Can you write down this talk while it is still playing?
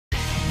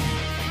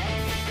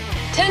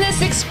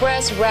Tennis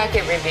Express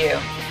Racket Review.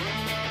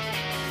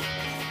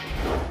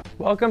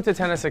 Welcome to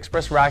Tennis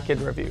Express Racket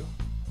Review.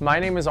 My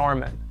name is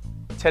Armin.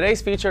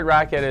 Today's featured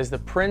racket is the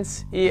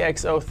Prince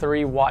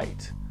EXO3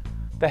 White.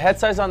 The head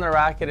size on the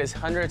racket is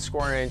 100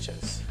 square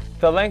inches.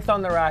 The length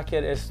on the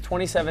racket is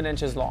 27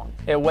 inches long.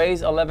 It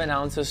weighs 11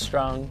 ounces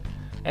strung,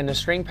 and the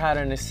string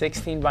pattern is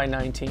 16 by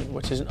 19,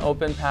 which is an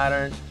open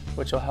pattern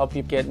which will help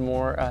you get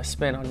more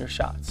spin on your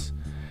shots.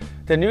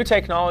 The new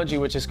technology,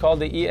 which is called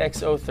the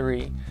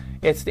EXO3,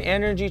 it's the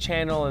energy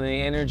channel and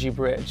the energy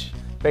bridge.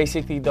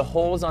 Basically, the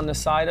holes on the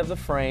side of the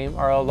frame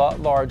are a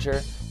lot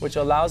larger, which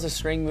allows the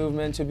string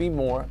movement to be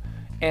more,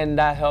 and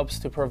that helps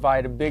to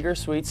provide a bigger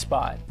sweet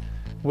spot,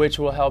 which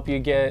will help you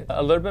get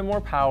a little bit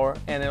more power,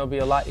 and it'll be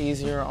a lot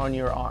easier on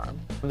your arm.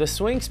 The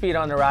swing speed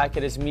on the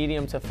racket is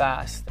medium to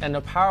fast, and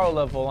the power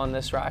level on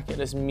this racket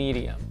is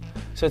medium.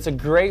 So it's a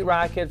great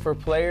racket for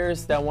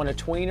players that want a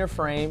tweener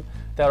frame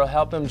that'll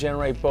help them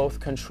generate both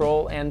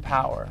control and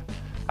power.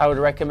 I would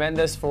recommend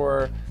this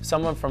for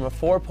someone from a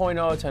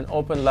 4.0 to an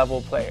open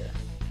level player.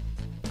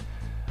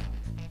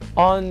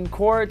 On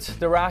court,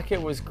 the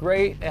racket was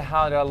great. It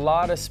had a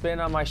lot of spin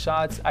on my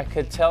shots. I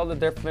could tell the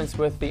difference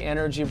with the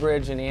energy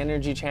bridge and the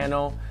energy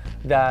channel,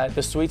 that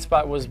the sweet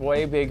spot was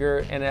way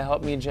bigger, and it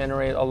helped me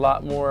generate a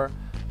lot more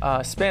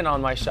spin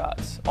on my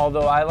shots.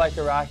 Although I like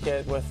a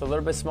racket with a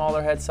little bit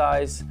smaller head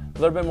size, a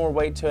little bit more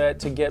weight to it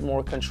to get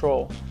more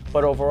control.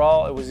 But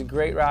overall, it was a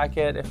great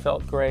racket. It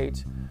felt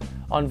great.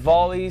 On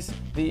volleys,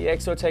 the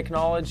EXO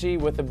technology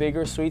with a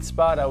bigger sweet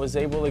spot, I was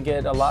able to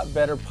get a lot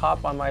better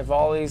pop on my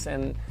volleys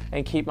and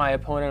keep my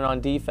opponent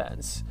on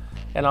defense.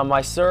 And on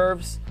my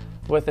serves,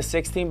 with the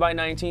 16 by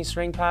 19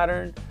 string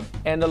pattern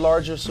and the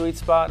larger sweet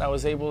spot, I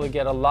was able to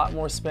get a lot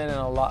more spin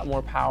and a lot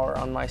more power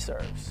on my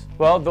serves.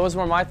 Well, those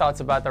were my thoughts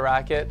about the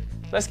racket.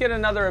 Let's get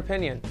another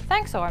opinion.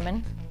 Thanks,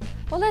 Armin.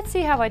 Well, let's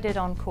see how I did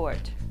on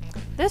court.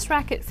 This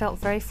racket felt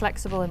very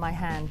flexible in my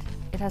hand.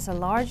 It has a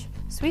large,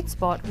 sweet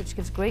spot which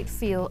gives great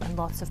feel and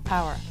lots of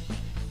power.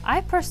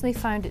 I personally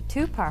found it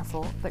too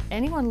powerful, but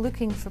anyone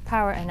looking for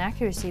power and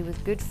accuracy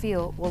with good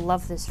feel will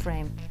love this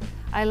frame.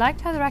 I liked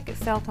how the racket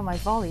felt on my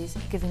volleys,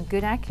 giving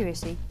good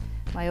accuracy.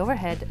 My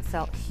overhead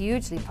felt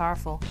hugely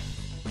powerful.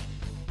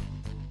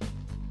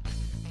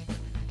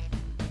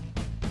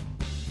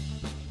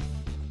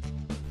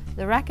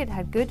 The racket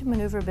had good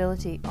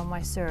maneuverability on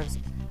my serves.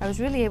 I was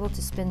really able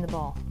to spin the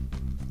ball.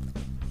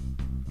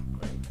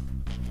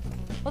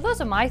 Well,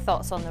 those are my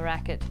thoughts on the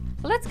racket.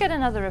 But let's get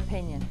another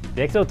opinion.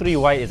 The EXO3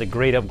 White is a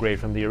great upgrade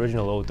from the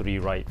original 03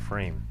 White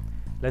frame.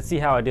 Let's see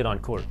how I did on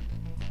court.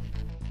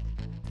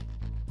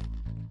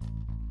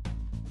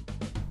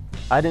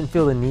 I didn't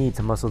feel the need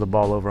to muscle the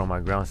ball over on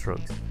my ground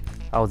strokes.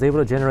 I was able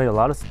to generate a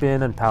lot of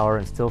spin and power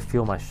and still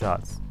feel my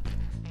shots.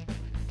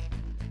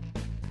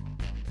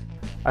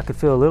 I could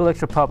feel a little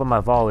extra pop on my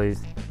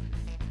volleys,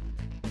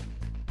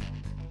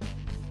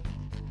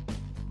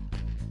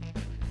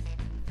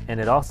 and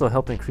it also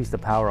helped increase the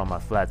power on my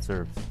flat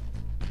serves.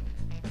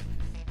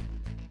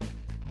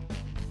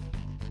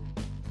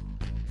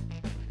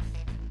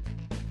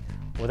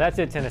 Well, that's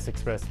it, Tennis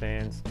Express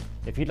fans.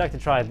 If you'd like to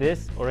try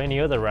this or any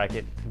other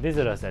racket,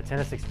 visit us at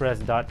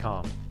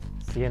tennisexpress.com.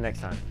 See you next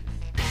time.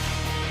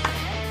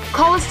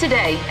 Call us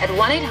today at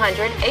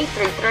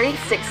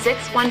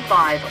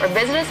 1-800-833-6615 or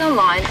visit us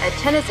online at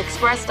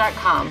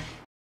tennisexpress.com.